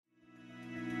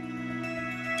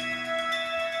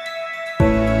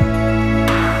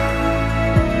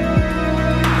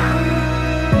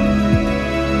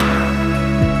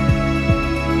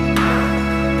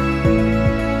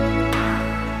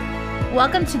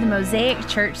Welcome to the Mosaic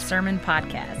Church Sermon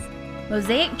Podcast.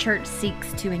 Mosaic Church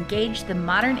seeks to engage the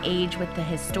modern age with the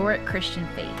historic Christian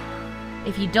faith.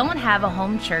 If you don't have a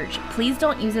home church, please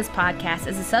don't use this podcast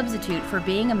as a substitute for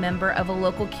being a member of a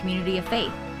local community of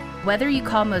faith. Whether you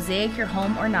call Mosaic your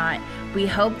home or not, we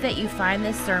hope that you find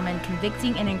this sermon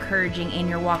convicting and encouraging in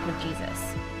your walk with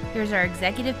Jesus. Here's our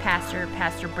executive pastor,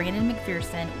 Pastor Brandon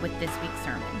McPherson, with this week's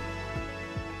sermon.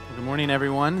 Good morning,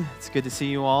 everyone. It's good to see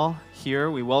you all here.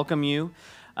 We welcome you.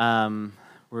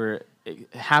 We're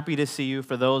happy to see you.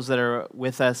 For those that are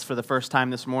with us for the first time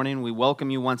this morning, we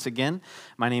welcome you once again.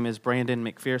 My name is Brandon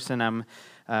McPherson. I'm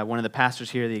one of the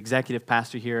pastors here, the executive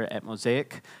pastor here at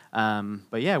Mosaic.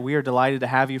 But yeah, we are delighted to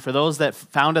have you. For those that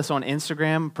found us on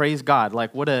Instagram, praise God.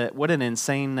 Like what an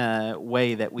insane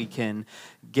way that we can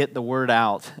get the word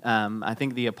out. I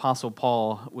think the Apostle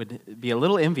Paul would be a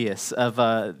little envious of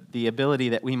the ability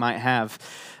that we might have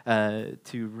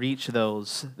to reach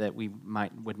those that we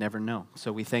would never know.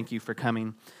 So we thank you for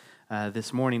coming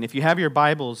this morning. If you have your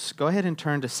Bibles, go ahead and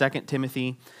turn to 2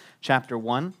 Timothy chapter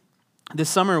 1. This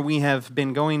summer, we have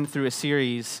been going through a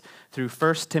series through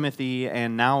 1 Timothy,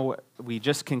 and now we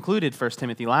just concluded 1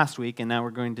 Timothy last week, and now we're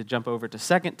going to jump over to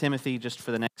 2 Timothy just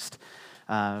for the next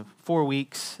 4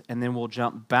 weeks, and then we'll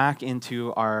jump back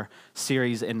into our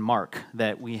series in Mark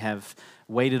that we have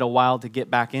waited a while to get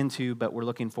back into, but we're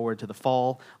looking forward to the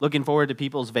fall, looking forward to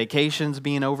people's vacations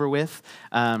being over with.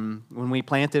 When we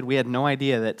planted, we had no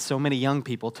idea that so many young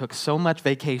people took so much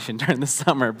vacation during the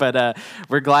summer, but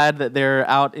we're glad that they're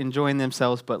out enjoying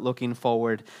themselves, but looking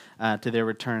forward to their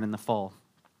return in the fall.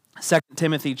 2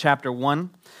 Timothy chapter 1.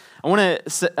 I want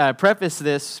to preface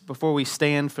this before we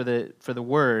stand for the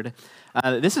word.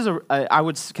 This is, I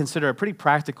would consider, a pretty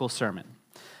practical sermon.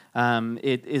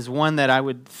 It is one that I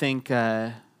would think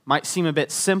might seem a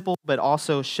bit simple, but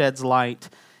also sheds light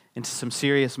into some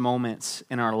serious moments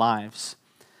in our lives.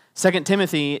 2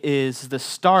 Timothy is the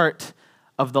start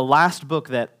of the last book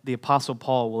that the Apostle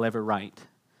Paul will ever write.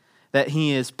 That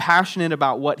he is passionate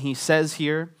about what he says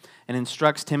here and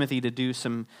instructs Timothy to do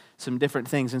some different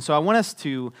things. And so I want us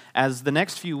to, as the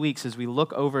next few weeks, as we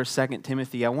look over 2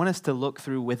 Timothy, I want us to look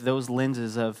through with those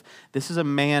lenses of, this is a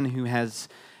man who has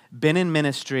been in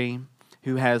ministry,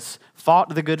 who has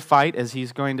fought the good fight, as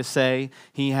he's going to say.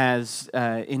 He has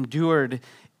endured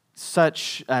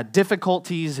such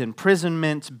difficulties,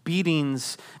 imprisonment,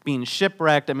 beatings, being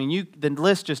shipwrecked. I mean, the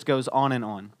list just goes on and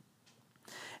on.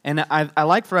 And I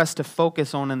like for us to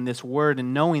focus on in this word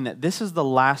and knowing that this is the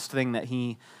last thing that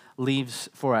he leaves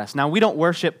for us. Now, we don't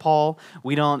worship Paul.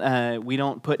 We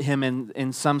don't put him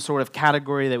in some sort of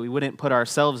category that we wouldn't put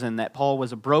ourselves in, that Paul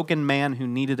was a broken man who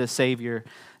needed a Savior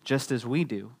just as we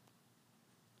do.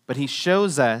 But he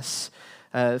shows us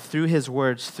through his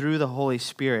words, through the Holy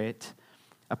Spirit,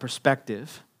 a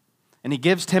perspective. And he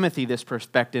gives Timothy this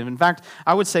perspective. In fact,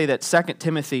 I would say that 2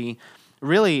 Timothy,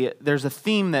 really, there's a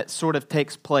theme that sort of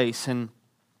takes place. And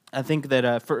I think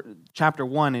that for chapter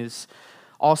 1 is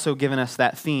also given us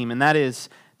that theme. And that is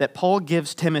that Paul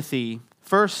gives Timothy,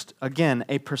 first, again,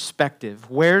 a perspective,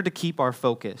 where to keep our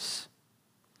focus.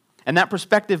 And that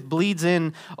perspective bleeds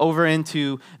in over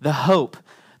into the hope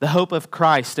of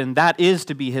Christ, and that is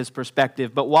to be his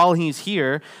perspective. But while he's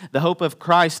here, the hope of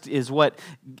Christ is what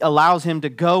allows him to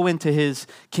go into his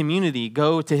community,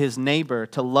 go to his neighbor,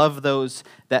 to love those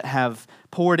that have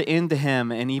poured into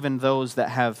him and even those that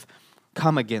have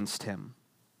come against him.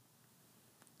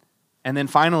 And then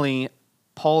finally,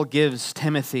 Paul gives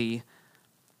Timothy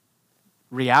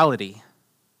reality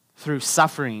through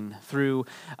suffering, through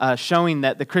showing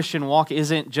that the Christian walk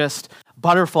isn't just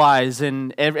butterflies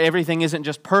and everything isn't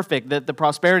just perfect, that the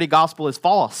prosperity gospel is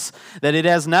false, that it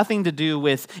has nothing to do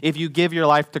with if you give your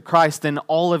life to Christ, then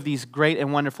all of these great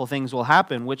and wonderful things will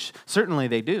happen, which certainly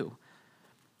they do,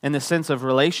 in the sense of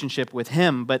relationship with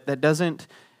him, but that doesn't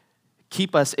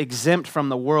keep us exempt from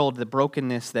the world, the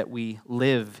brokenness that we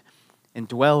live and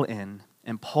dwell in.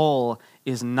 And Paul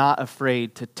is not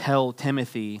afraid to tell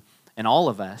Timothy and all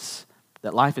of us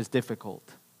that life is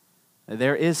difficult.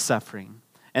 There is suffering.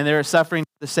 And there is suffering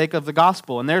for the sake of the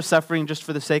gospel. And there's suffering just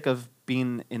for the sake of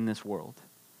being in this world.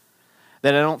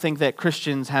 That I don't think that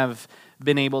Christians have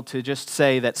been able to just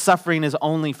say that suffering is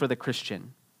only for the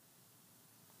Christian.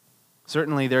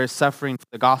 Certainly there is suffering for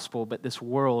the gospel, but this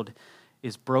world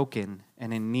is broken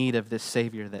and in need of this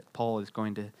Savior that Paul is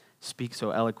going to speak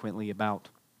so eloquently about.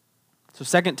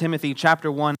 So 2 Timothy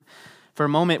chapter 1, for a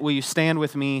moment, will you stand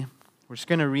with me? We're just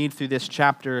going to read through this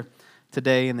chapter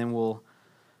today, and then we'll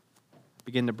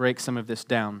begin to break some of this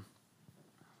down.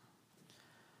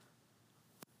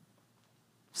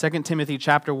 2 Timothy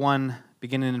chapter 1,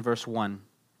 beginning in verse 1.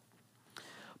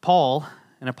 Paul,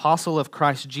 an apostle of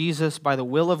Christ Jesus by the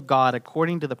will of God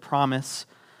according to the promise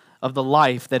of the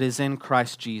life that is in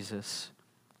Christ Jesus.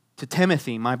 To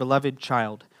Timothy, my beloved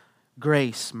child,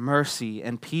 grace, mercy,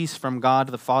 and peace from God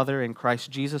the Father and Christ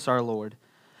Jesus our Lord.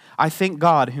 I thank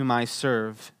God whom I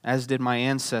serve, as did my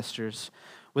ancestors,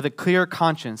 with a clear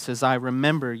conscience as I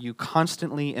remember you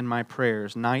constantly in my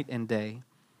prayers, night and day.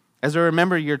 As I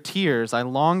remember your tears, I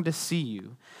long to see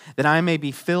you, that I may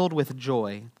be filled with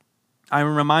joy. I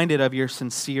am reminded of your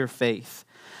sincere faith,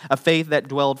 a faith that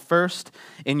dwelled first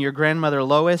in your grandmother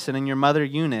Lois and in your mother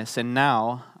Eunice, and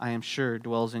now, I am sure,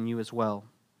 dwells in you as well.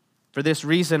 For this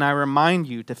reason, I remind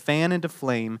you to fan into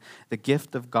flame the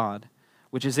gift of God,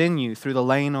 which is in you through the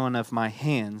laying on of my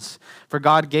hands. For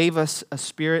God gave us a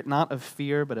spirit not of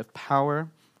fear, but of power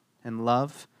and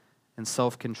love and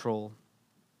self-control.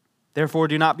 Therefore,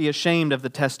 do not be ashamed of the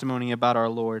testimony about our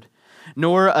Lord,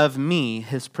 nor of me,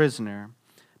 his prisoner,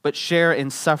 but share in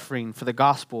suffering for the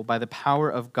gospel by the power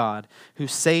of God, who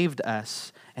saved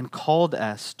us and called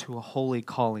us to a holy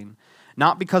calling,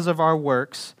 not because of our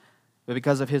works, but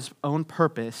because of his own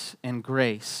purpose and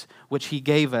grace, which he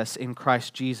gave us in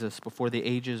Christ Jesus before the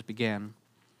ages began,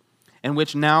 and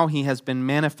which now he has been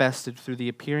manifested through the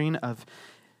appearing of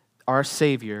our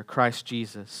Savior, Christ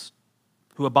Jesus,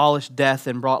 who abolished death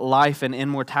and brought life and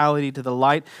immortality to the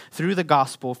light through the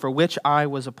gospel, for which I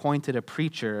was appointed a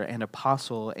preacher and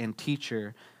apostle and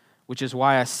teacher, which is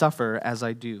why I suffer as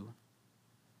I do.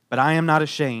 But I am not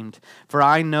ashamed, for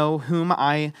I know whom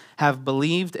I have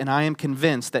believed, and I am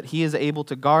convinced that he is able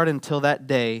to guard until that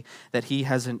day that he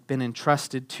has been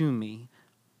entrusted to me.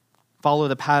 Follow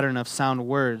the pattern of sound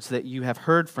words that you have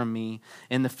heard from me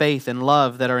in the faith and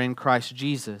love that are in Christ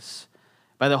Jesus.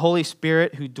 By the Holy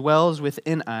Spirit who dwells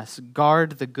within us,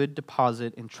 guard the good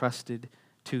deposit entrusted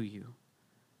to you.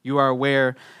 You are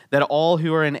aware that all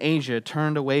who are in Asia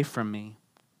turned away from me,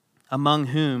 among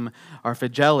whom are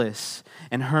Phygelus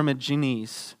and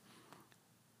Hermogenes.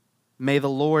 May the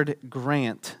Lord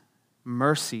grant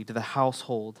mercy to the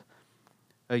household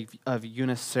of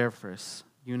Onesiphorus.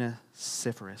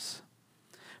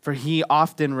 For he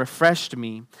often refreshed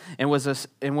me and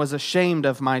was ashamed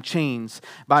of my chains.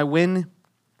 But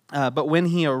when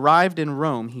he arrived in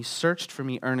Rome, he searched for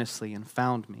me earnestly and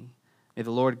found me. May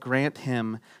the Lord grant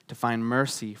him to find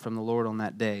mercy from the Lord on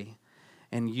that day.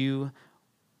 And you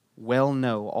well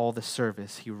know all the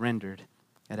service he rendered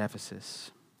at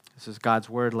Ephesus. This is God's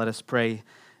word. Let us pray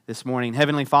this morning.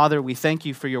 Heavenly Father, we thank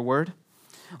you for your word.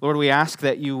 Lord, we ask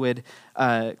that you would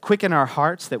quicken our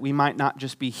hearts, that we might not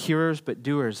just be hearers, but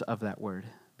doers of that word.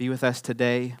 Be with us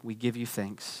today. We give you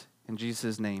thanks. In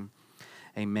Jesus' name,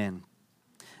 amen.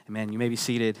 Amen. You may be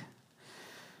seated.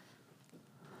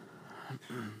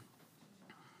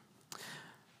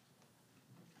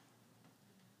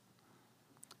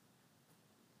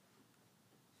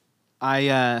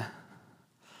 I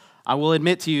will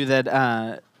admit to you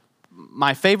that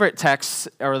my favorite texts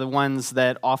are the ones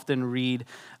that often read,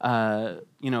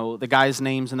 the guys'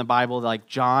 names in the Bible, like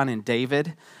John and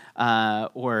David,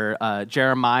 or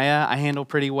Jeremiah. I handle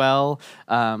pretty well.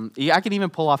 I can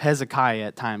even pull off Hezekiah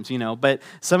at times, But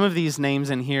some of these names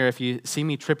in here, if you see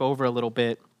me trip over a little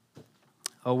bit,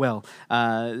 oh well.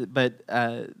 But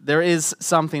there is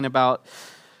something about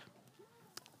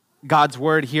God's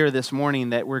word here this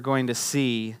morning that we're going to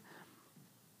see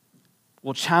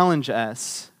will challenge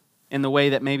us in the way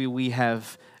that maybe we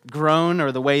have grown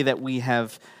or the way that we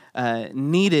have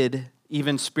needed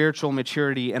even spiritual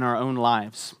maturity in our own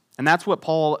lives. And that's what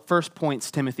Paul first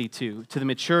points Timothy to the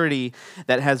maturity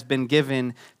that has been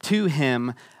given to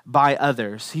him by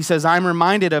others. He says, I'm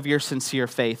reminded of your sincere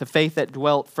faith, a faith that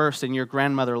dwelt first in your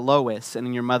grandmother Lois and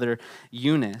in your mother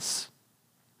Eunice.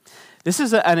 This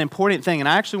is an important thing, and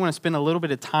I actually want to spend a little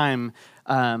bit of time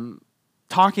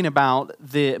talking about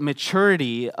the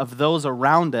maturity of those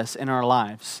around us in our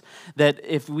lives. That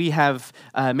if we have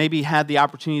maybe had the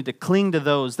opportunity to cling to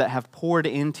those that have poured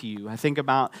into you. I think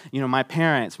about, my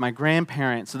parents, my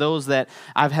grandparents, those that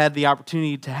I've had the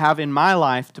opportunity to have in my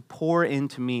life to pour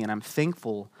into me, and I'm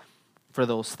thankful for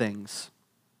those things,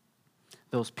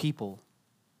 those people.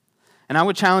 And I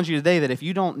would challenge you today that if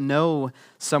you don't know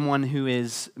someone who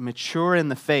is mature in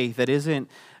the faith, that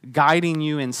isn't guiding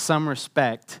you in some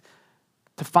respect,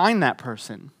 to find that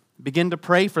person. Begin to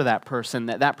pray for that person,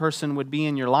 that person would be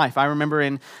in your life. I remember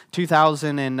in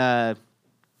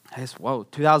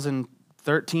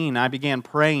 2013, I began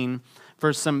praying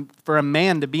for a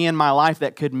man to be in my life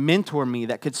that could mentor me,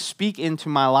 that could speak into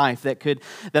my life, that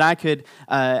I could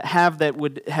have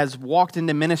has walked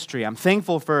into ministry. I'm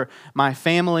thankful for my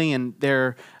family and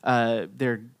their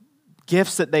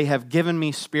gifts that they have given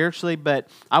me spiritually, but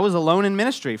I was alone in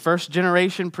ministry, first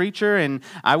generation preacher, and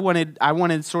I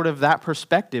wanted sort of that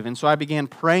perspective. And so I began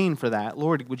praying for that.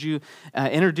 Lord, would you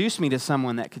introduce me to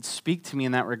someone that could speak to me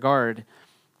in that regard?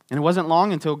 And it wasn't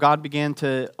long until God began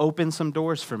to open some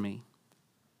doors for me.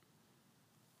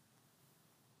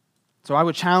 So I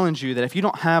would challenge you that if you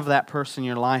don't have that person in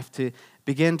your life, to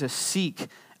begin to seek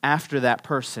after that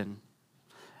person.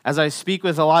 As I speak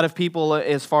with a lot of people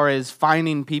as far as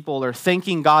finding people or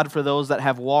thanking God for those that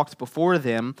have walked before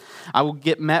them, I will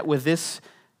get met with this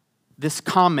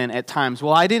comment at times.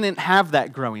 Well, I didn't have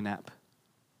that growing up.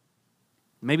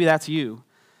 Maybe that's you.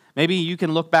 Maybe you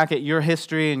can look back at your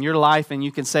history and your life and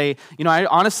you can say, I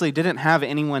honestly didn't have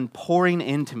anyone pouring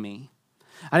into me.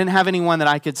 I didn't have anyone that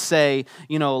I could say,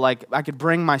 like I could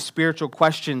bring my spiritual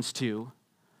questions to.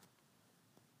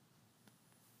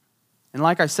 And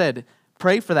like I said,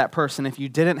 pray for that person if you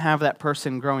didn't have that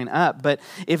person growing up. But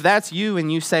if that's you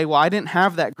and you say, well, I didn't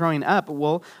have that growing up,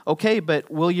 well, okay, but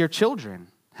will your children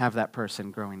have that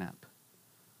person growing up?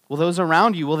 Will those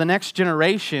around you, will the next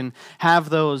generation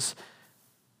have those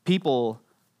people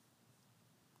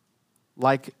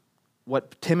like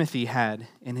what Timothy had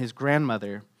in his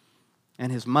grandmother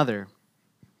and his mother?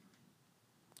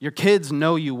 Your kids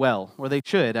know you well, or they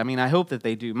should. I mean, I hope that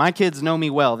they do. My kids know me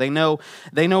well. They know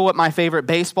what my favorite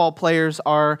baseball players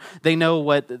are. They know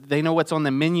what's on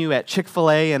the menu at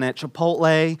Chick-fil-A and at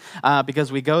Chipotle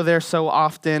because we go there so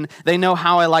often. They know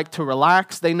how I like to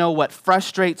relax. They know what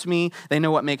frustrates me. They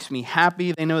know what makes me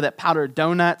happy. They know that powdered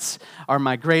donuts are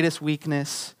my greatest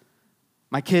weakness.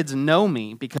 My kids know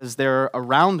me because they're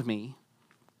around me.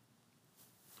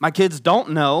 My kids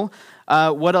don't know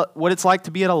what it's like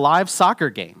to be at a live soccer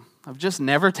game. I've just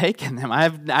never taken them.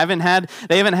 They haven't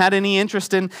had any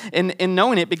interest in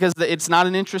knowing it because it's not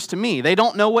an interest to me. They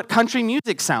don't know what country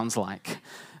music sounds like.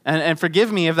 And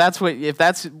forgive me if that's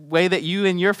the way that you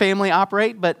and your family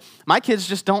operate, but my kids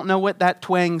just don't know what that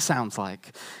twang sounds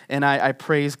like. And I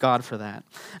praise God for that.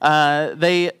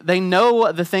 They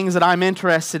know the things that I'm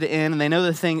interested in, and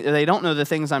they don't know the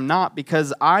things I'm not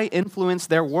because I influence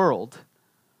their world.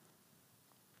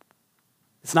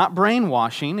 It's not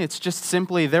brainwashing. It's just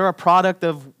simply they're a product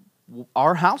of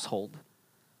our household.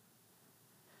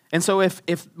 And so if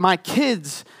my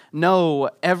kids know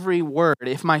every word,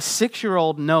 if my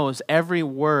 6-year-old knows every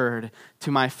word to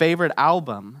my favorite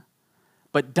album,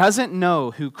 but doesn't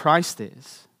know who Christ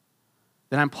is,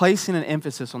 then I'm placing an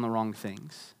emphasis on the wrong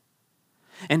things.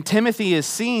 And Timothy is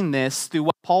seeing this through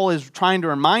what Paul is trying to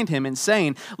remind him and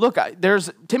saying, look,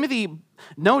 Timothy,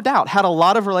 no doubt, had a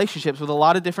lot of relationships with a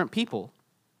lot of different people.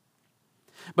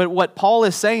 But what Paul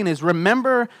is saying is,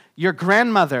 remember your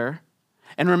grandmother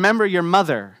and remember your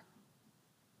mother.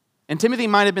 And Timothy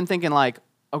might have been thinking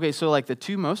okay, so the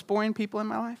two most boring people in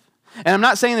my life? And I'm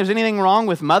not saying there's anything wrong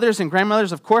with mothers and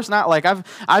grandmothers. Of course not.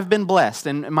 I've been blessed,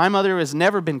 and my mother has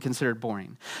never been considered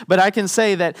boring. But I can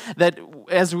say that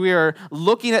as we are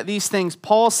looking at these things,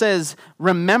 Paul says,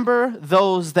 remember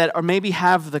those that maybe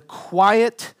have the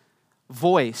quiet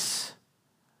voice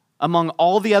among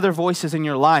all the other voices in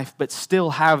your life, but still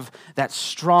have that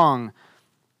strong,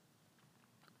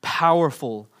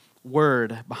 powerful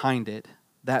word behind it,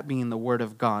 that being the Word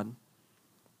of God.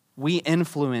 We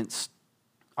influence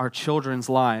our children's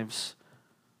lives.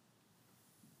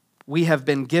 We have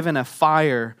been given a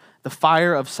fire, the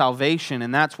fire of salvation,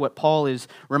 and that's what Paul is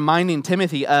reminding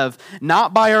Timothy of,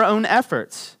 not by our own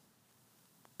efforts,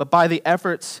 but by the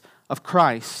efforts of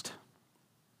Christ.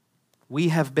 We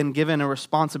have been given a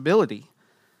responsibility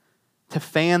to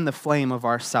fan the flame of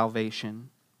our salvation.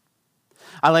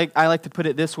 I like to put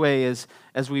it this way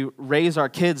as we raise our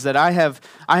kids, that I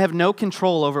have no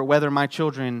control over whether my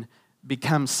children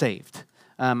become saved.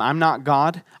 I'm not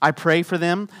God. I pray for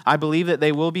them. I believe that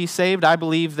they will be saved. I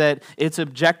believe that it's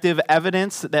objective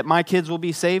evidence that my kids will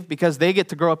be saved because they get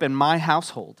to grow up in my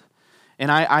household.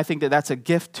 And I think that that's a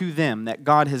gift to them, that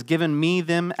God has given me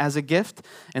them as a gift.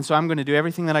 And so I'm going to do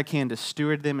everything that I can to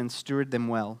steward them and steward them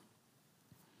well.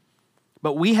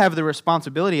 But we have the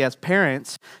responsibility as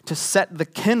parents to set the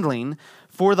kindling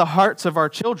for the hearts of our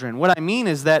children. What I mean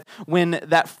is that when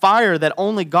that fire that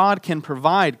only God can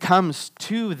provide comes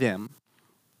to them,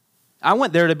 I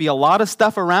want there to be a lot of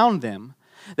stuff around them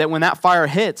that when that fire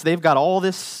hits, they've got all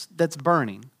this that's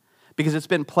burning, because it's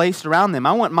been placed around them.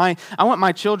 I want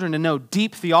my children to know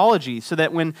deep theology so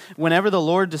that whenever the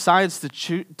Lord decides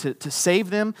to save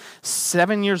them,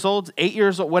 7 years old, 8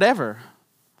 years old, whatever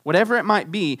it might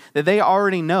be, that they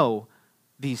already know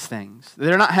these things.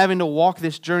 They're not having to walk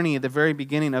this journey at the very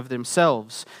beginning of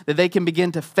themselves. That they can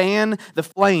begin to fan the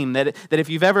flame. That if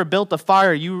you've ever built a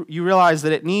fire, you realize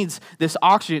that it needs this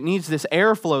oxygen, it needs this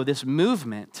airflow, this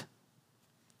movement.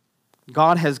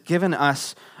 God has given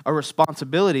us a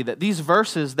responsibility that these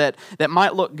verses that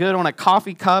might look good on a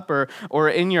coffee cup or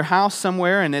in your house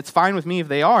somewhere, and it's fine with me if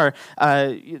they are,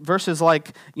 verses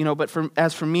like, but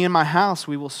as for me and my house,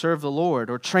 we will serve the Lord,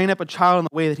 or train up a child in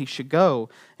the way that he should go,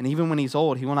 and even when he's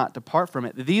old, he will not depart from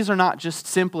it. These are not just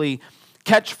simply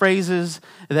catchphrases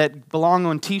that belong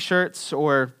on t-shirts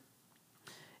or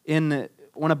on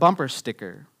a bumper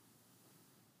sticker.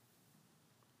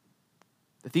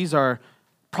 That these are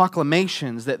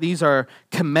proclamations, that these are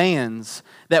commands,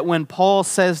 that when Paul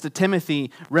says to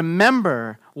Timothy,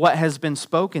 remember what has been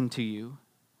spoken to you,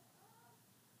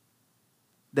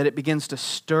 that it begins to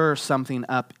stir something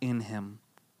up in him.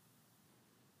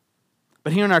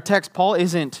 But here in our text, Paul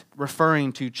isn't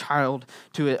referring to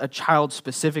a child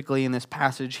specifically in this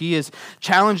passage. He is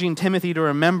challenging Timothy to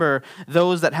remember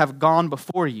those that have gone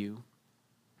before you.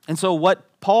 And so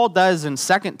what Paul does in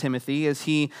 2 Timothy is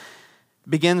he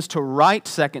begins to write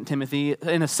 2 Timothy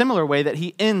in a similar way that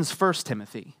he ends 1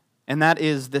 Timothy. And that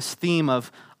is this theme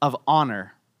of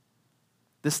honor.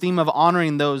 This theme of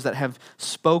honoring those that have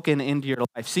spoken into your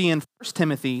life. See, in 1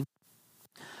 Timothy,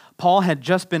 Paul had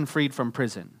just been freed from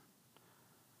prison.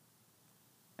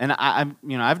 And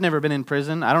I've never been in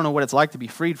prison. I don't know what it's like to be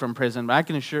freed from prison, but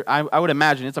I would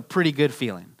imagine it's a pretty good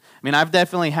feeling. I mean, I've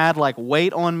definitely had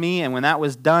weight on me, and when that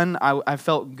was done, I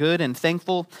felt good and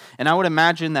thankful. And I would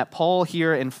imagine that Paul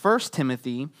here in 1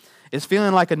 Timothy is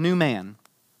feeling like a new man.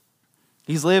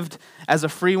 He's lived as a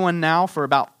free one now for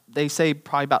they say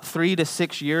probably about 3 to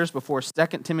 6 years before 2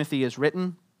 Timothy is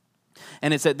written.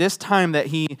 And it's at this time that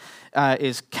he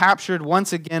is captured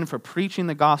once again for preaching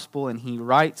the gospel, and he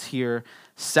writes here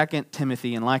 2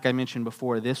 Timothy. And like I mentioned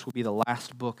before, this will be the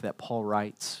last book that Paul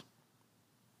writes.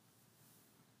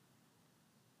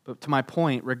 But to my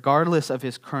point, regardless of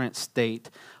his current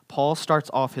state, Paul starts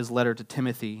off his letter to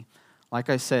Timothy, like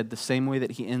I said, the same way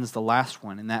that he ends the last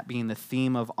one, and that being the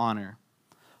theme of honor.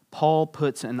 Paul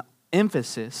puts an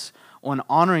emphasis on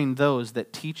honoring those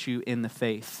that teach you in the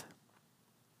faith.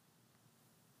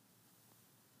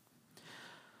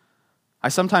 I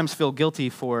sometimes feel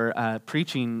guilty for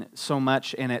preaching so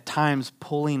much and at times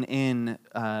pulling in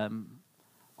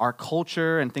our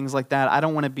culture and things like that. I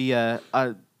don't want to be a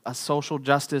social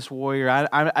justice warrior.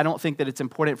 I don't think that it's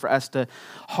important for us to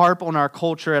harp on our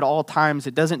culture at all times.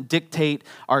 It doesn't dictate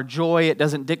our joy. It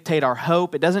doesn't dictate our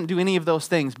hope. It doesn't do any of those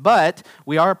things. But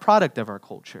we are a product of our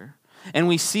culture. And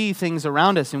we see things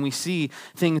around us, and we see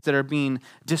things that are being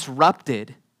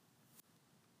disrupted.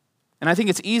 And I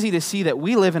think it's easy to see that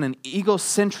we live in an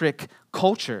egocentric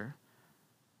culture.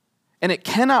 And it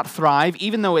cannot thrive,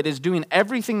 even though it is doing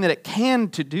everything that it can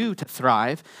to do to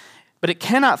thrive. But it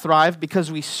cannot thrive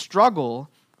because we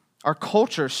struggle, our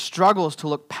culture struggles to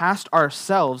look past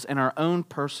ourselves and our own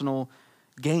personal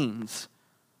gains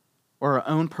or our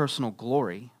own personal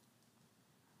glory.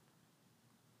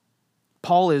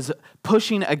 Paul is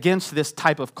pushing against this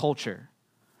type of culture.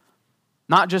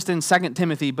 Not just in 2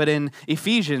 Timothy, but in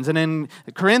Ephesians and in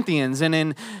Corinthians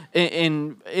and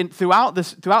in throughout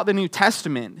the New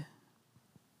Testament.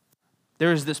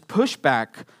 There is this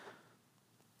pushback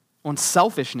on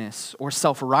selfishness or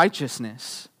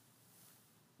self-righteousness.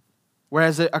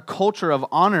 Whereas a culture of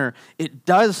honor, it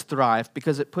does thrive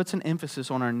because it puts an emphasis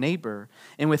on our neighbor.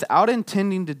 And without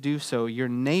intending to do so, your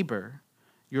neighbor,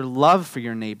 your love for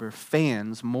your neighbor,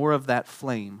 fans more of that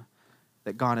flame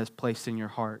that God has placed in your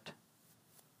heart.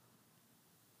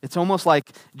 It's almost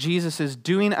like Jesus is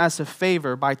doing us a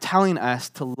favor by telling us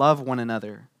to love one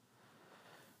another.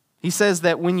 He says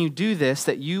that when you do this,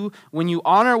 when you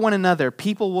honor one another,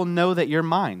 people will know that you're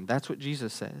mine. That's what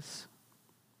Jesus says.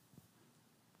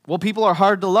 Well, people are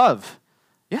hard to love.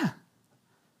 Yeah,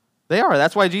 they are.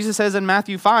 That's why Jesus says in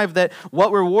Matthew 5 that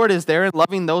what reward is there in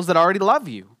loving those that already love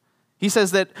you? He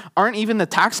says that aren't even the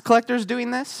tax collectors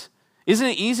doing this? Isn't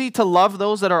it easy to love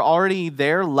those that are already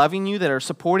there, loving you, that are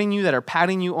supporting you, that are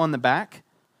patting you on the back?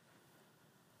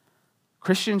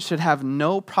 Christians should have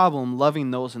no problem loving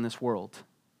those in this world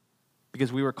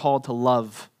because we were called to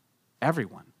love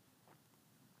everyone.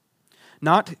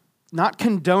 Not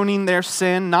condoning their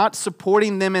sin, not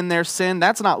supporting them in their sin.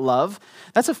 That's not love.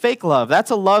 That's a fake love. That's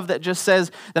a love that just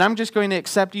says that I'm just going to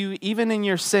accept you even in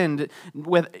your sin,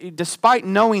 despite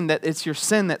knowing that it's your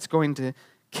sin that's going to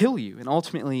kill you and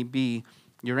ultimately be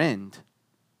your end.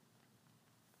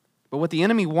 But what the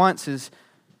enemy wants is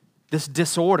this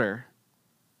disorder.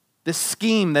 this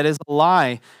scheme that is a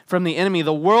lie from the enemy.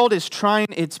 The world is trying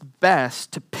its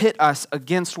best to pit us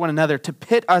against one another, to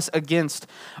pit us against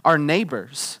our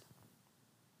neighbors.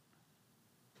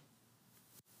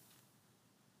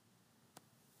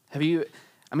 Have you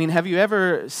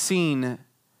ever seen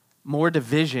more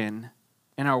division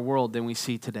in our world than we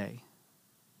see today?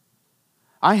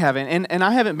 I haven't, and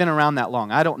I haven't been around that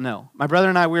long. I don't know. My brother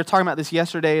and I, we were talking about this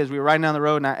yesterday as we were riding down the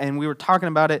road, and we were talking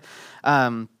about it.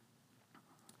 In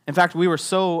fact, we were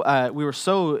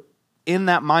so in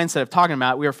that mindset of talking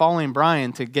about it, we were following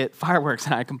Brian to get fireworks,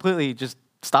 and I completely just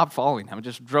stopped following him. I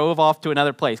just drove off to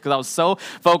another place because I was so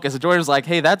focused. And Jordan was like,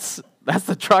 "Hey, that's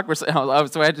the truck." So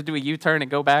I had to do a U-turn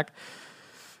and go back.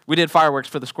 We did fireworks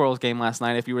for the Squirrels game last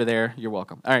night. If you were there, you're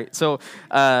welcome. All right, so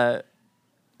but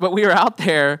we were out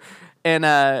there. And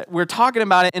we were talking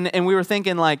about it, and we were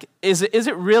thinking, like, is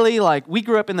it really, like, we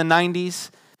grew up in the 90s.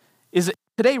 Is it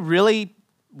today really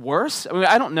worse? I mean,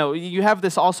 I don't know. You have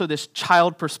this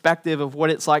child perspective of what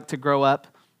it's like to grow up.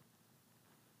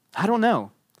 I don't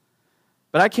know.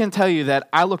 But I can tell you that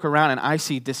I look around and I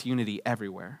see disunity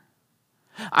everywhere.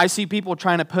 I see people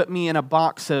trying to put me in a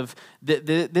box of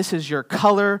this is your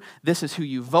color, this is who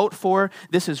you vote for,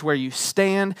 this is where you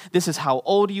stand, this is how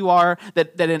old you are,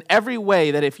 that in every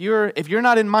way, that if you're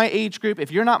not in my age group,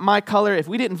 if you're not my color, if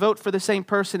we didn't vote for the same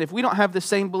person, if we don't have the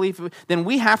same belief, then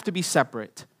we have to be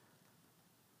separate.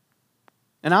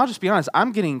 And I'll just be honest,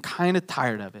 I'm getting kind of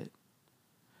tired of it.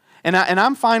 And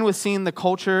I'm fine with seeing the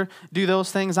culture do those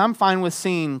things. I'm fine with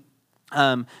seeing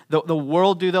the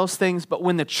world do those things, but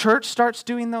when the church starts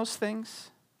doing those things,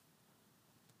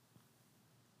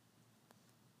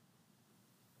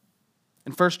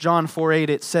 in 1 John 4:8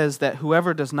 it says that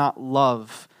whoever does not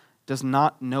love does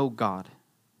not know God,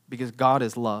 because God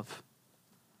is love.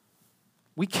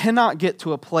 We cannot get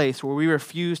to a place where we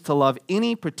refuse to love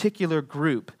any particular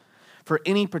group for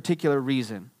any particular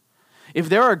reason. If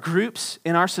there are groups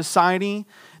in our society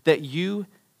that you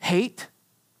hate,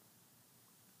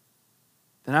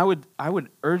 then I would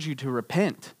urge you to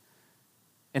repent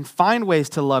and find ways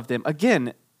to love them.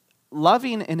 Again,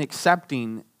 loving and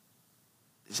accepting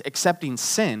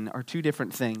sin are two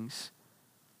different things.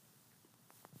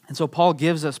 And so Paul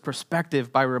gives us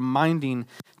perspective by reminding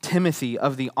Timothy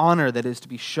of the honor that is to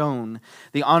be shown,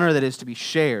 the honor that is to be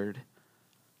shared,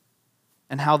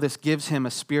 and how this gives him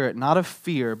a spirit not of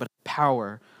fear, but of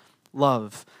power,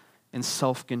 love, and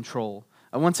self-control.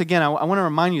 Once again, I want to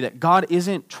remind you that God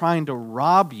isn't trying to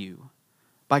rob you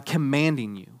by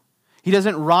commanding you. He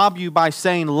doesn't rob you by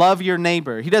saying, love your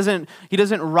neighbor. He doesn't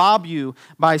rob you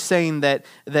by saying that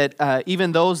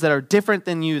even those that are different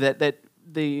than you, that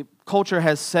the culture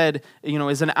has said,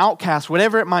 is an outcast,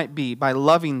 whatever it might be, by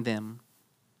loving them.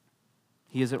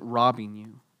 He isn't robbing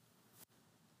you.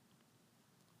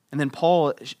 And then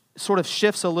Paul sort of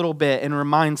shifts a little bit and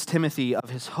reminds Timothy of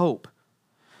his hope.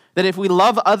 That if we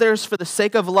love others for the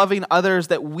sake of loving others,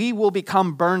 that we will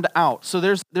become burned out. So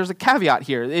there's a caveat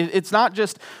here. It's not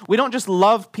just, we don't just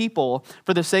love people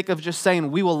for the sake of just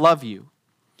saying we will love you.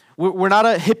 We're not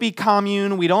a hippie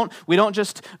commune. We don't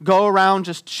just go around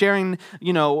just sharing,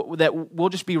 that we'll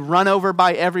just be run over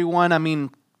by everyone. I mean,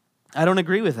 I don't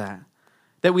agree with that.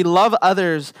 That we love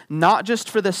others not just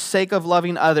for the sake of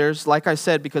loving others, like I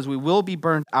said, because we will be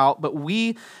burned out, but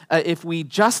if we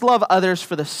just love others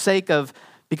for the sake of,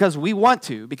 because we want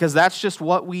to, because that's just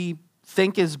what we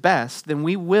think is best, then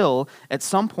we will at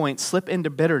some point slip into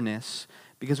bitterness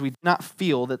because we do not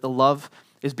feel that the love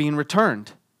is being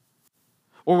returned.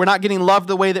 Or we're not getting loved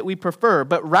the way that we prefer,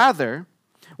 but rather,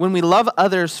 when we love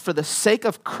others for the sake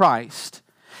of Christ,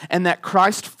 and that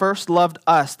Christ first loved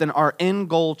us, then our end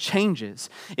goal changes.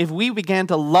 If we began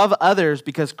to love others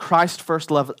because Christ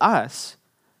first loved us,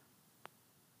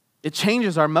 it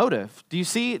changes our motive. Do you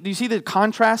see the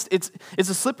contrast? It's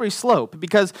a slippery slope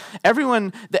because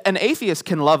an atheist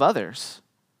can love others,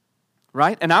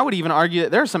 right? And I would even argue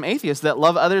that there are some atheists that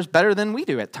love others better than we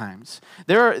do at times.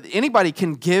 Anybody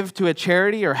can give to a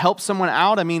charity or help someone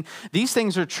out. I mean, these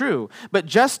things are true. But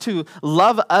just to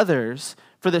love others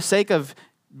for the sake of,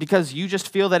 because you just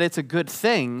feel that it's a good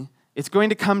thing, it's going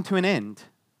to come to an end.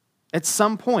 At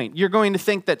some point, you're going to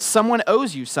think that someone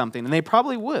owes you something, and they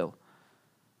probably will.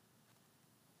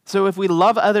 So if we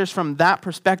love others from that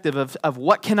perspective of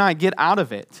what can I get out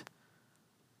of it,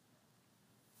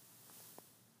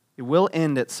 it will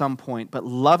end at some point. But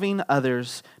loving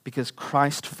others because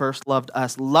Christ first loved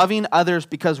us, loving others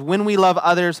because when we love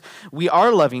others, we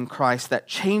are loving Christ, that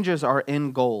changes our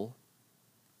end goal.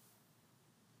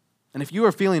 And if you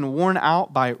are feeling worn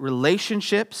out by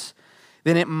relationships,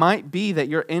 then it might be that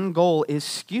your end goal is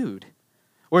skewed.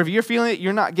 Or if you're feeling that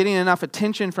you're not getting enough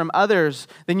attention from others,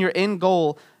 then your end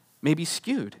goal may be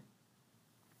skewed.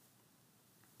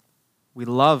 We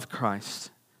love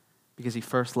Christ because he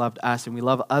first loved us, and we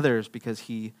love others because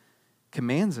he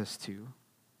commands us to,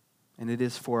 and it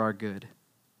is for our good.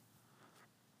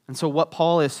 And so what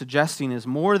Paul is suggesting is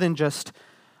more than just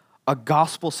a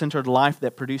gospel-centered life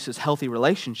that produces healthy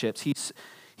relationships.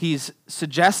 He's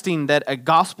suggesting that a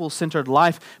gospel-centered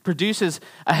life produces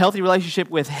a healthy relationship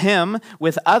with him,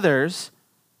 with others,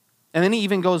 and then he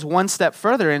even goes one step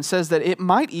further and says that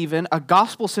a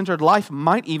gospel-centered life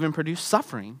might even produce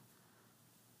suffering.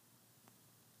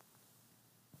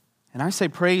 And I say,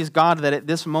 praise God that at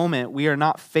this moment we are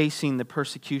not facing the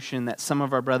persecution that some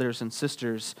of our brothers and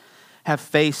sisters have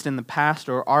faced in the past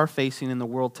or are facing in the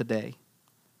world today.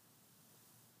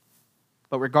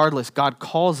 But regardless, God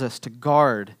calls us to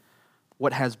guard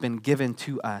what has been given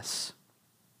to us.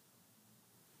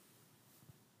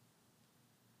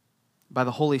 By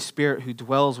the Holy Spirit who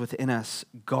dwells within us,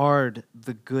 guard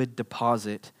the good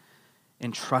deposit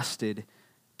entrusted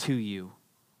to you.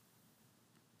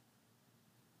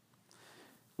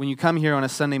 When you come here on a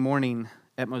Sunday morning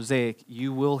at Mosaic,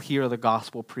 you will hear the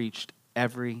gospel preached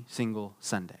every single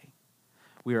Sunday.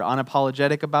 We are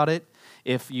unapologetic about it.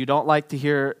 If you don't like to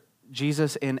hear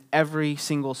Jesus in every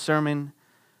single sermon,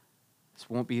 this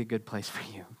won't be a good place for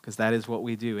you, because that is what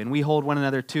we do, and we hold one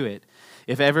another to it.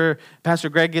 If ever Pastor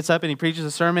Greg gets up and he preaches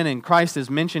a sermon and Christ is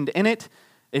mentioned in it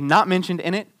and not mentioned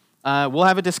in it, we'll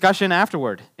have a discussion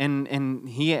afterward, and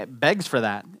he begs for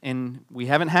that, and we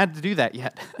haven't had to do that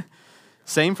yet.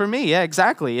 Same for me, yeah,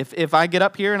 exactly. If I get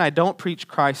up here and I don't preach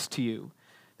Christ to you,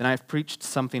 then I've preached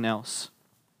something else.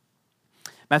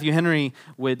 Matthew Henry,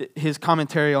 his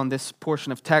commentary on this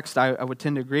portion of text, I would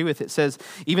tend to agree with. It says,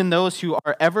 even those who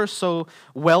are ever so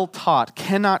well taught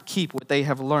cannot keep what they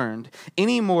have learned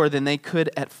any more than they could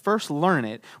at first learn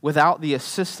it without the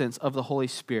assistance of the Holy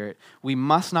Spirit. We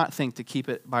must not think to keep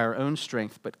it by our own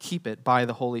strength, but keep it by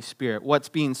the Holy Spirit. What's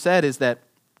being said is that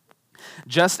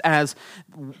just as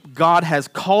God has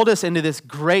called us into this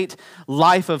great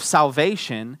life of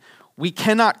salvation, we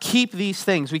cannot keep these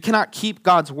things. We cannot keep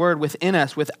God's word within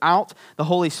us without the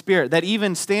Holy Spirit. That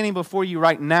even standing before you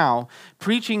right now,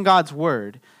 preaching God's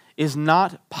word is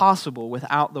not possible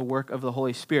without the work of the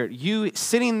Holy Spirit. You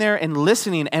sitting there and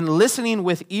listening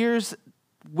with ears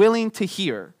willing to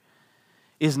hear,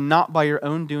 is not by your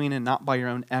own doing and not by your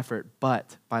own effort,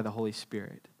 but by the Holy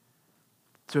Spirit.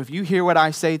 So if you hear what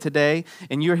I say today,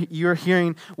 and you're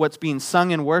hearing what's being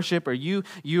sung in worship, or you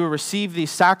receive these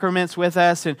sacraments with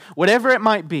us, and whatever it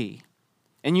might be,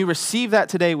 and you receive that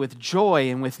today with joy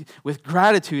and with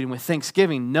gratitude and with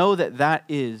thanksgiving, know that that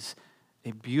is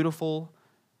a beautiful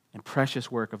and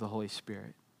precious work of the Holy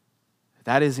Spirit.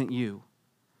 That isn't you.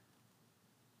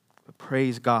 But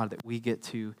praise God that we get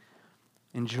to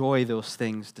enjoy those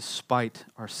things despite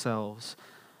ourselves.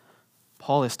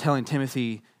 Paul is telling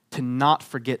Timothy to not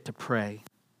forget to pray,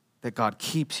 that God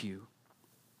keeps you.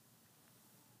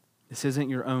 This isn't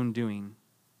your own doing.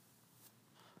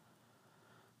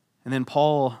 And then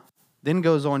Paul then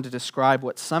goes on to describe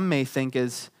what some may think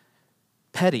is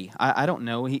petty. I don't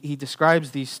know. He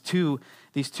describes these two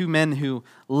men who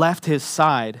left his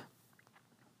side,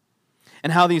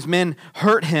 and how these men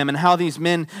hurt him, and how these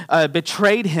men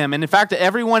betrayed him. And in fact,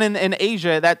 everyone in Asia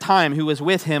at that time who was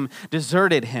with him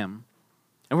deserted him.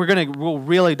 And we'll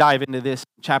really dive into this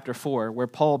in chapter 4, where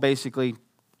Paul basically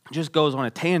just goes on a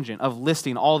tangent of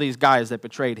listing all these guys that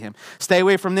betrayed him. Stay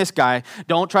away from this guy.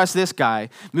 Don't trust this guy.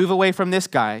 Move away from this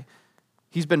guy.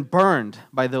 He's been burned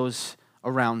by those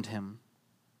around him.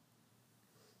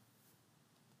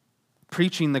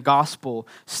 Preaching the gospel,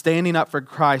 standing up for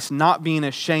Christ, not being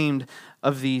ashamed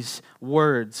of these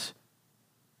words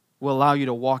will allow you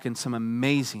to walk in some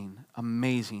amazing,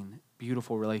 amazing,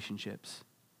 beautiful relationships.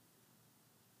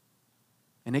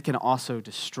 And it can also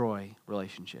destroy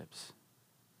relationships.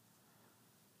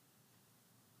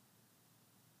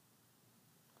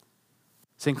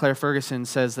 Sinclair Ferguson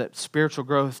says that spiritual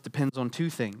growth depends on two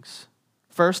things.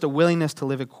 First, a willingness to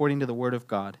live according to the Word of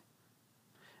God.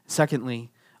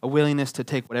 Secondly, a willingness to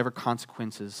take whatever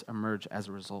consequences emerge as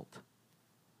a result.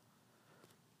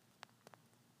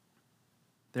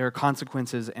 There are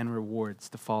consequences and rewards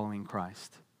to following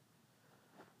Christ.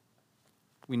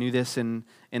 We knew this in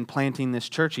planting this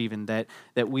church even, that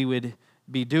we would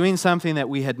be doing something that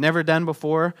we had never done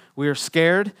before. We were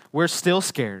scared. We're still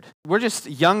scared. We're just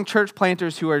young church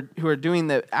planters who are doing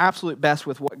the absolute best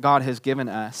with what God has given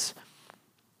us.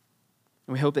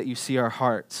 And we hope that you see our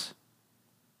hearts.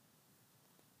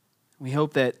 We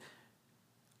hope that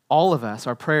all of us,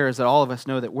 our prayer is that all of us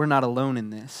know that we're not alone in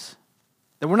this,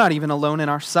 that we're not even alone in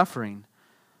our suffering.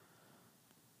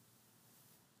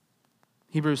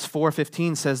 Hebrews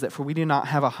 4:15 says that, "For we do not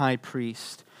have a high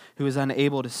priest who is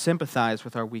unable to sympathize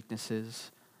with our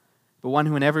weaknesses, but one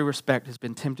who in every respect has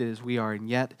been tempted as we are, and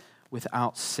yet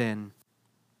without sin."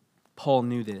 Paul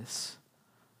knew this.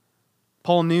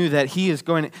 Paul knew that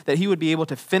that he would be able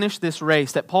to finish this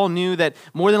race, that Paul knew that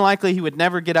more than likely he would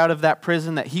never get out of that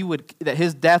prison, that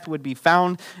his death would be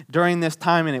found during this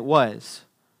time, and it was.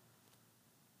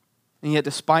 And yet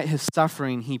despite his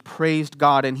suffering, he praised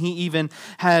God, and he even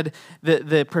had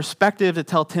the perspective to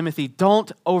tell Timothy,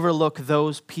 don't overlook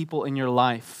those people in your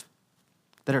life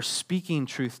that are speaking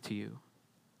truth to you.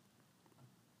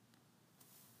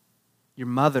 Your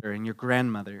mother and your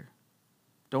grandmother,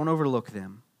 don't overlook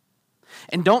them.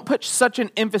 And don't put such an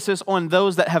emphasis on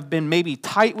those that have been maybe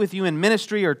tight with you in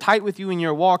ministry or tight with you in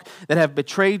your walk, that have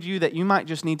betrayed you, that you might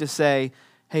just need to say,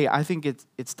 hey, I think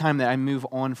it's time that I move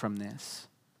on from this.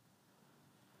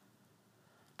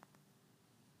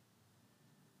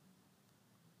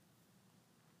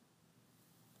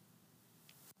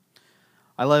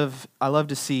 I love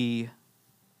to see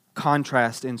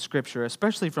contrast in Scripture,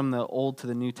 especially from the Old to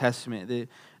the New Testament,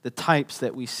 the types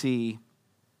that we see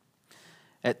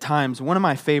at times. One of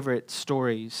my favorite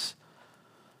stories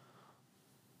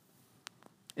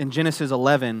in Genesis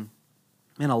 11,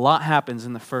 and a lot happens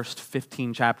in the first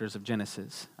 15 chapters of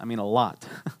Genesis. I mean, a lot.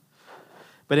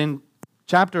 But in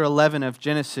chapter 11 of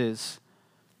Genesis,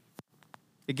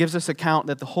 it gives us account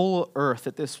that the whole earth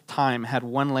at this time had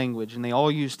one language, and they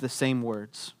all used the same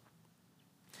words.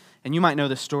 And you might know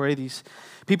the story. These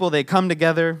people, they come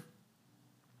together,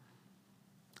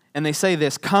 and they say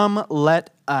this, "Come,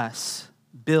 let us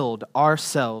build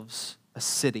ourselves a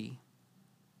city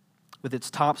with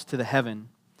its tops to the heaven.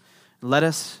 Let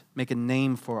us make a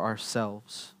name for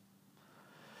ourselves."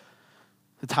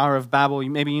 The Tower of Babel,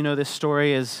 maybe you know this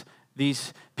story, as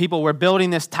these people were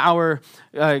building this tower.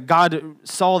 God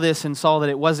saw this and saw that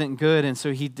it wasn't good, and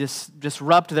so he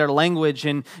disrupted their language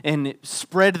and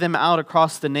spread them out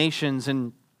across the nations,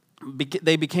 and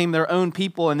they became their own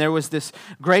people, and there was this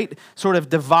great sort of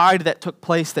divide that took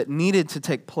place that needed to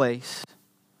take place.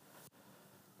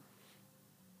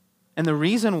 And the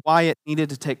reason why it needed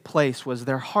to take place was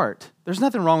their heart. There's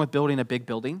nothing wrong with building a big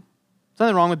building. There's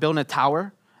nothing wrong with building a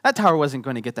tower. That tower wasn't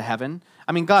going to get to heaven.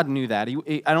 I mean, God knew that.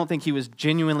 I don't think he was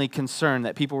genuinely concerned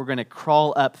that people were going to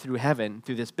crawl up through heaven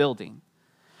through this building.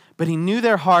 But he knew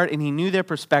their heart and he knew their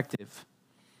perspective.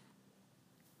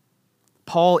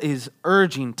 Paul is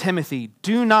urging Timothy,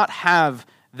 do not have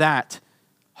that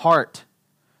heart.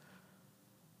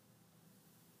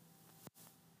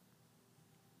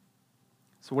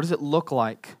 So what does it look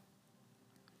like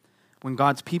when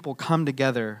God's people come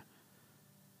together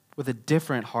with a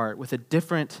different heart, with a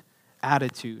different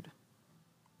attitude?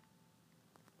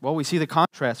 Well, we see the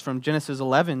contrast from Genesis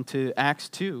 11 to Acts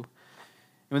 2. And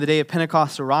when the day of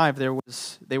Pentecost arrived,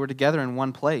 they were together in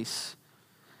one place.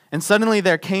 And suddenly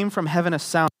there came from heaven a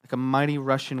sound like a mighty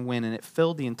rushing wind, and it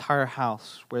filled the entire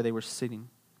house where they were sitting.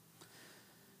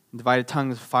 And divided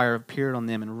tongues of fire appeared on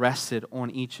them and rested on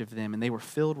each of them, and they were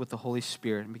filled with the Holy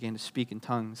Spirit and began to speak in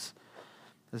tongues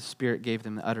as the Spirit gave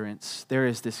them the utterance. There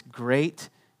is this great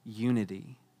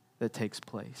unity that takes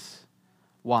place.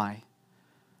 Why?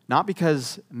 Not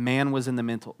because man was in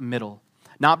the middle,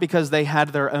 not because they had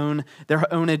their own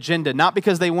agenda, not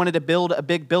because they wanted to build a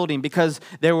big building, because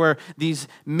there were these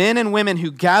men and women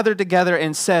who gathered together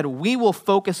and said, we will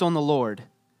focus on the Lord.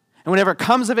 And whatever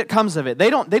comes of it, comes of it.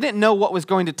 They didn't know what was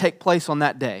going to take place on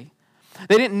that day.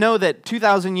 They didn't know that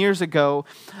 2,000 years ago,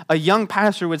 a young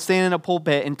pastor would stand in a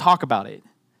pulpit and talk about it.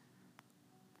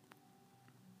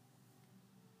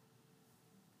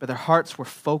 But their hearts were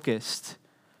focused.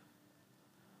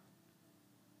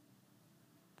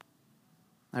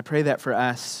 I pray that for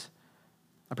us.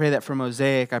 I pray that for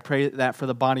Mosaic. I pray that for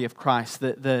the body of Christ,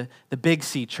 the Big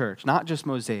C church, not just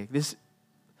Mosaic.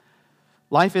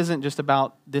 Life isn't just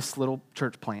about this little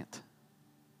church plant,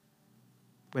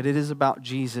 but it is about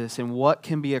Jesus and what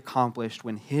can be accomplished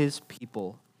when his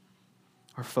people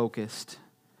are focused.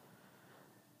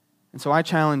 And so I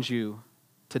challenge you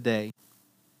today.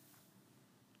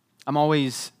 I'm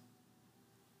always,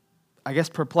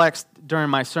 perplexed during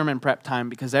my sermon prep time,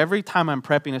 because every time I'm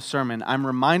prepping a sermon, I'm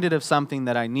reminded of something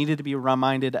that I needed to be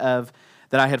reminded of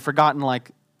that I had forgotten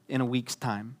like in a week's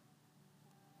time.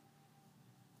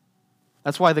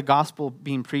 That's why the gospel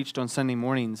being preached on Sunday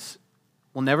mornings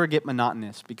will never get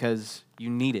monotonous, because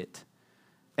you need it.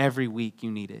 Every week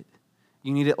you need it.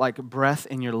 You need it like breath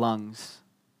in your lungs.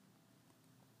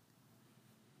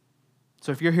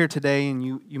 So if you're here today and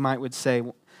you might would say,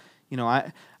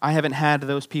 I haven't had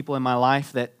those people in my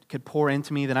life that could pour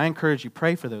into me, then I encourage you,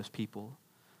 pray for those people.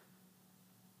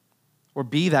 or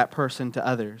be that person to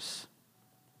others.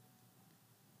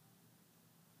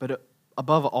 But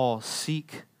above all,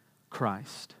 seek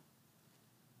Christ,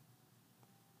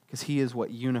 because He is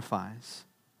what unifies.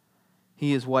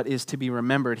 He is what is to be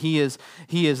remembered. He is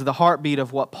the heartbeat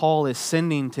of what Paul is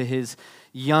sending to his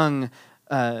young,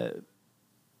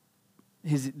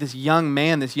 this young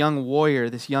man, this young warrior,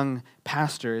 this young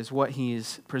pastor, is what he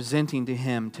is presenting to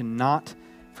him, to not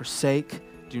forsake,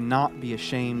 do not be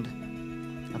ashamed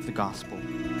of the gospel.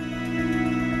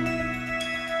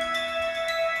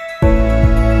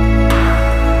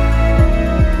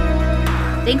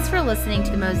 Thanks for listening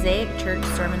to the Mosaic Church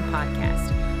Sermon Podcast.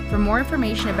 For more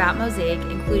information about Mosaic,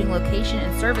 including location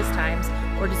and service times,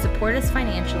 or to support us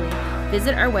financially,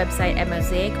 visit our website at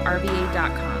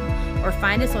mosaicrva.com or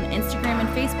find us on Instagram and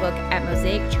Facebook at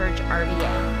Mosaic Church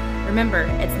RVA. Remember,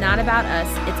 it's not about us,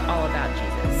 it's all about Jesus.